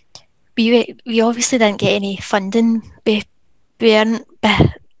we obviously didn't get any funding. We weren't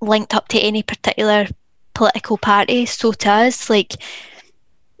linked up to any particular political party. So to us, like,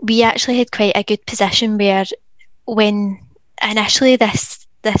 we actually had quite a good position where when initially this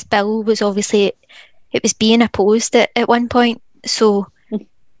bill was obviously, it was being opposed at one point. So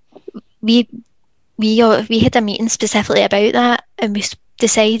we had a meeting specifically about that, and we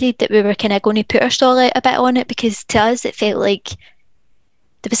decided that we were kind of going to put our stall out a bit on it, because to us it felt like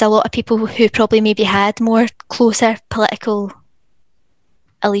there was a lot of people who probably maybe had more closer political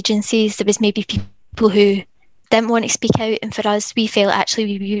allegiances. There was maybe people who didn't want to speak out, and for us, we felt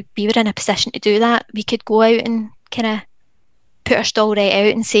actually we were in a position to do that. We could go out and kind of put our stall right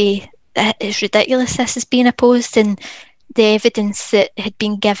out and say it's ridiculous this is being opposed, and the evidence that had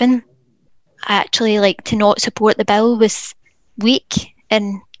been given actually, like, to not support the bill was weak,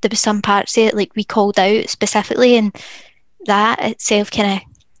 and there was some parts of it like we called out specifically, and that itself kind of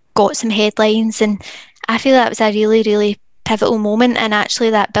got some headlines. And I feel that was a really, really pivotal moment and actually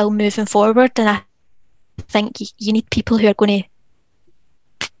that build moving forward. And I think you need people who are going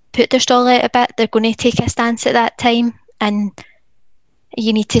to put their stall out a bit. They're going to take a stance at that time, and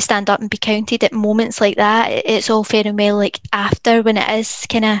you need to stand up and be counted at moments like that. It's all fair and well like after, when it is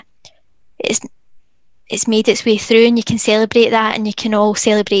kind of it's made its way through, and you can celebrate that, and you can all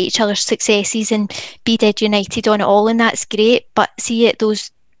celebrate each other's successes and be dead united on it all, and that's great. But see, at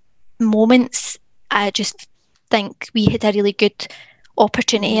those moments, I just think we had a really good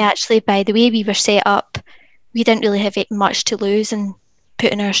opportunity actually. By the way we were set up, we didn't really have much to lose, and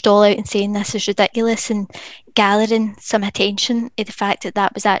putting our stall out and saying this is ridiculous and gathering some attention to the fact that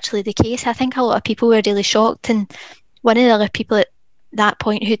that was actually the case. I think a lot of people were really shocked, and one of the other people at that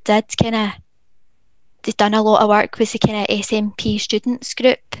point who did kind of, they'd done a lot of work was the kind of SNP students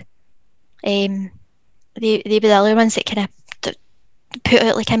group. They were the other ones that kind of put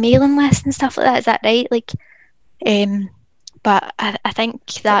out like a mailing list and stuff like that. Is that right? Like, but I think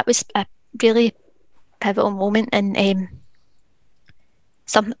that was a really pivotal moment, and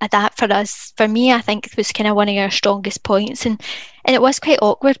some of that for us, for me, I think it was kind of one of our strongest points, and it was quite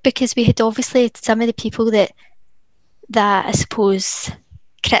awkward because we had obviously some of the people that I suppose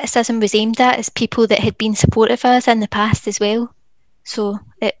criticism was aimed at as people that had been supportive of us in the past as well. So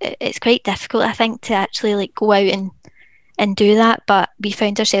it's quite difficult, I think, to actually like go out and do that. But we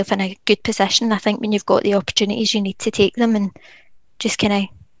found ourselves in a good position. I think when you've got the opportunities, you need to take them and just kind of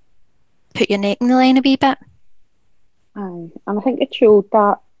put your neck in the line a wee bit. Aye, and I think it showed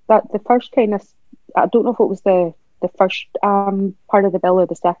that the first kind of, I don't know if it was the first part of the bill or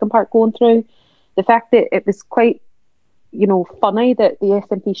the second part going through, the fact that it was quite, funny that the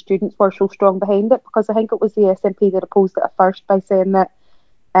SNP students were so strong behind it, because I think it was the SNP that opposed it at first by saying that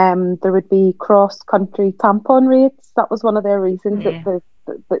there would be cross-country tampon raids. That was one of their reasons that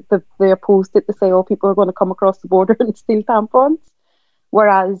they opposed it, to say, oh, people are going to come across the border and steal tampons.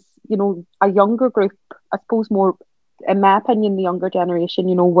 Whereas, a younger group, I suppose more, in my opinion, the younger generation,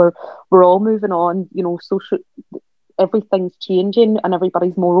 we're all moving on, social, everything's changing and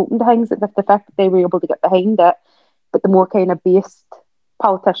everybody's more open to things. The fact that they were able to get behind it, but the more kind of based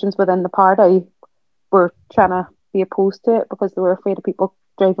politicians within the party were trying to be opposed to it because they were afraid of people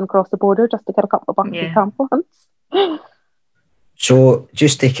driving across the border just to get a couple of buckets of tampons. So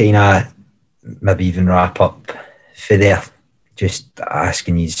just to kind of maybe even wrap up for there, just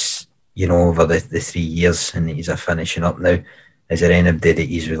asking you, over the 3 years and he's finishing up now, is there anybody that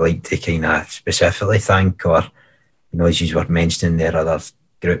you would like to kind of specifically thank, or, as you were mentioning there, other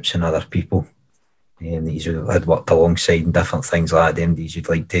groups and other people that you had worked alongside and different things like that, them that you'd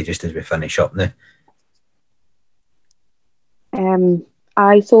like to, just as we finish up now?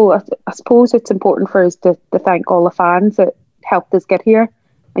 I suppose it's important for us to thank all the fans that helped us get here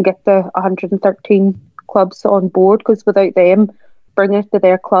and get the 113 clubs on board, because without them bringing it to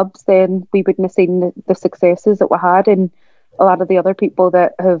their clubs, then we wouldn't have seen the successes that we had, and a lot of the other people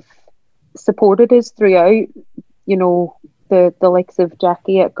that have supported us throughout, the likes of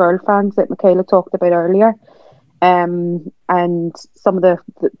Jackie at Girl Fans that Mikaela talked about earlier, and some of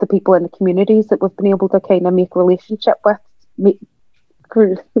the people in the communities that we've been able to kind of make relationship with,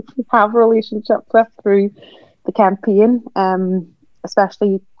 have relationships with through the campaign,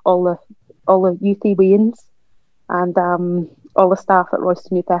 especially all the youth Waynes and all the staff at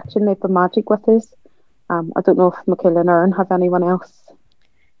Royston Youth Action. They've been magic with us. I don't know if Mikaela and Erin have anyone else.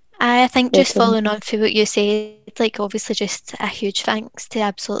 I think just following on from what you said, like obviously just a huge thanks to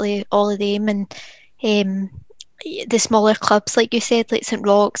absolutely all of them, and the smaller clubs, like you said, like St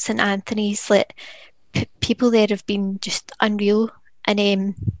Roch's, St Anthony's, like people there have been just unreal.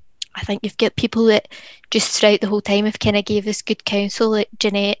 And I think you've got people that just throughout the whole time have kind of gave us good counsel, like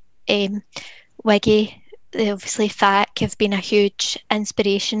Jeanette, Wiggy, obviously FAC have been a huge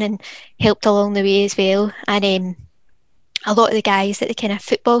inspiration and helped along the way as well. And a lot of the guys at the kind of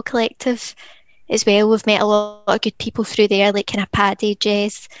football collective as well, we've met a lot of good people through there, like kind of Paddy,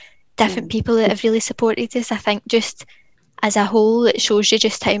 Jez, different people that have really supported us. I think just as a whole, it shows you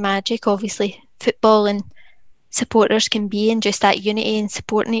just how magic obviously football and supporters can be, and just that unity and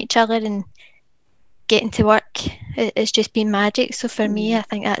supporting each other and getting to work. It's just been magic. So for me, I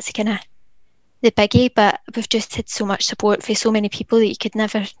think that's kind of the biggie, but we've just had so much support for so many people that you could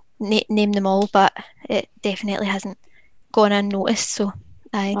never name them all, but it definitely hasn't gone unnoticed. So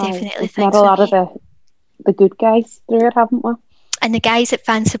I definitely think met a lot of the good guys through it, haven't we? And the guys at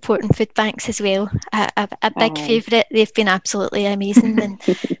Fan Support and Food Banks as well, a big favourite. They've been absolutely amazing, and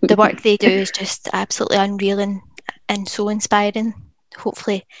the work they do is just absolutely unreal and so inspiring.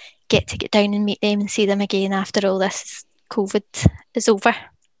 Hopefully get to get down and meet them and see them again after all this COVID is over.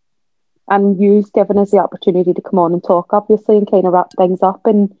 and you've given us the opportunity to come on and talk, obviously, and kind of wrap things up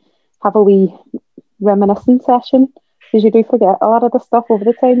and have a wee reminiscent session, because you do forget a lot of the stuff over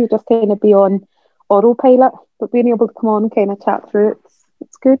the time. You just kind of be on autopilot, but being able to come on and kind of chat through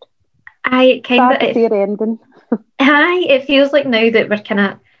it's good. I kind Sad to see it ending. Aye, it feels like now that we're kind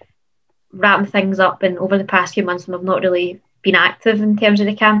of wrapping things up, and over the past few months we've not really been active in terms of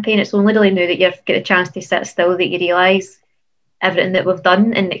the campaign. It's only really now that you've got a chance to sit still that you realise everything that we've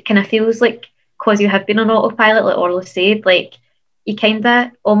done, and it kind of feels like, because you have been on autopilot, like Orla said, like you kind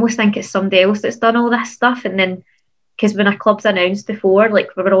of almost think it's somebody else that's done all this stuff, and then because when a club's announced before, like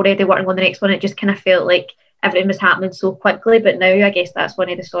we were already working on the next one, it just kind of felt like everything was happening so quickly. But now I guess that's one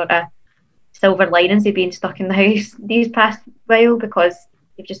of the sort of silver linings of being stuck in the house these past while, because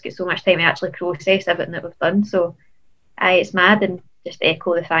you've just got so much time to actually process everything that we've done. So it's mad, and just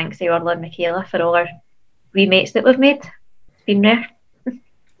echo the thanks to Orla and Mikaela for all our wee mates that we've made. It's been rare.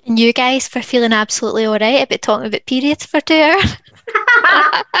 And you guys for feeling absolutely alright about talking about periods for 2 hours.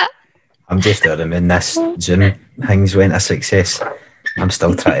 I'm just out of them in this Zoom things went a success. I'm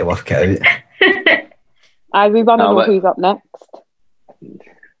still trying to work it out. We want to know who's up next.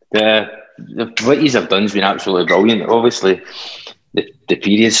 What you have done has been absolutely brilliant. Obviously, the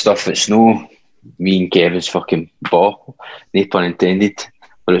period stuff, it's no me and Kevin's fucking ball, no pun intended.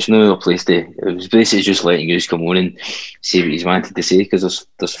 But it's no place to. It was basically just letting you come on and say what he's wanted to say, because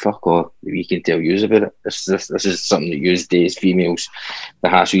there's fuck all that we can tell you about it. This is something that you as females, the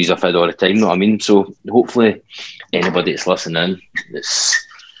hassles I've had all the time. You know what I mean? So hopefully anybody that's listening, it's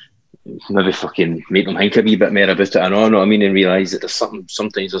maybe fucking make them think a wee bit more about it. I know what I mean, and realise that there's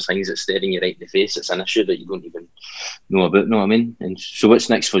sometimes there's things that's staring you right in the face. It's an issue that you don't even know about. Know what I mean? And so what's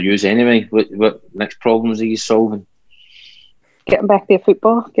next for you anyway? What next problems are you solving? Getting back to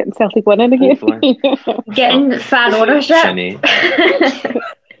football, getting Celtic winning again. Getting fan ownership.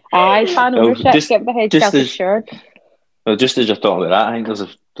 Aye, fan ownership, getting behind Celtic shirt. Well, just as you're talking about that, I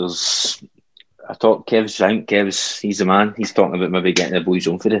think Kev's he's the man. He's talking about maybe getting the boys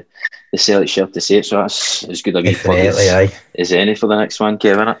on for the Celtic shirt to say it, so that's as good a wee plug as any for the next one,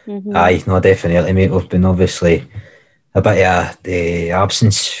 Kev, innit? Mm-hmm. Aye, no, definitely, mate. We've been obviously a bit of the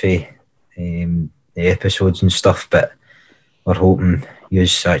absence for the episodes and stuff, but we're hoping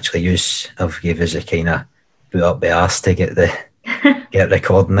yous have gave us a kind of put up the arse to get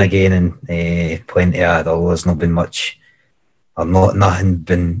recording again, and plenty of there's not been much or nothing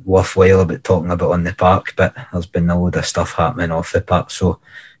been worthwhile about talking about on the park, but there's been a load of stuff happening off the park, so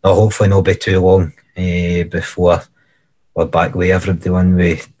hopefully not be too long before we're back with everyone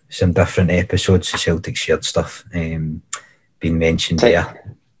with some different episodes of Celtic shared stuff being mentioned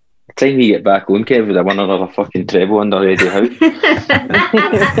there. Time we get back on, Kev, I won another fucking treble under Eddie Howe.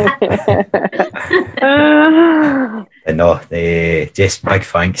 And no, just big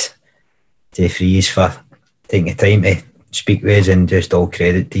thanks to Freeze for taking the time to speak with us, and just all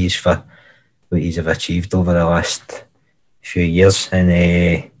credit to you for what you have achieved over the last few years.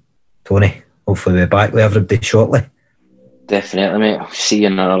 And Tony, hopefully we'll be back with everybody shortly. Definitely, mate. I'll see you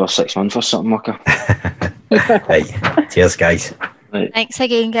in another 6 months or something, Mucker. Right, cheers guys. Right. Thanks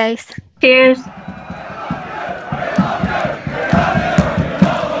again, guys. Cheers.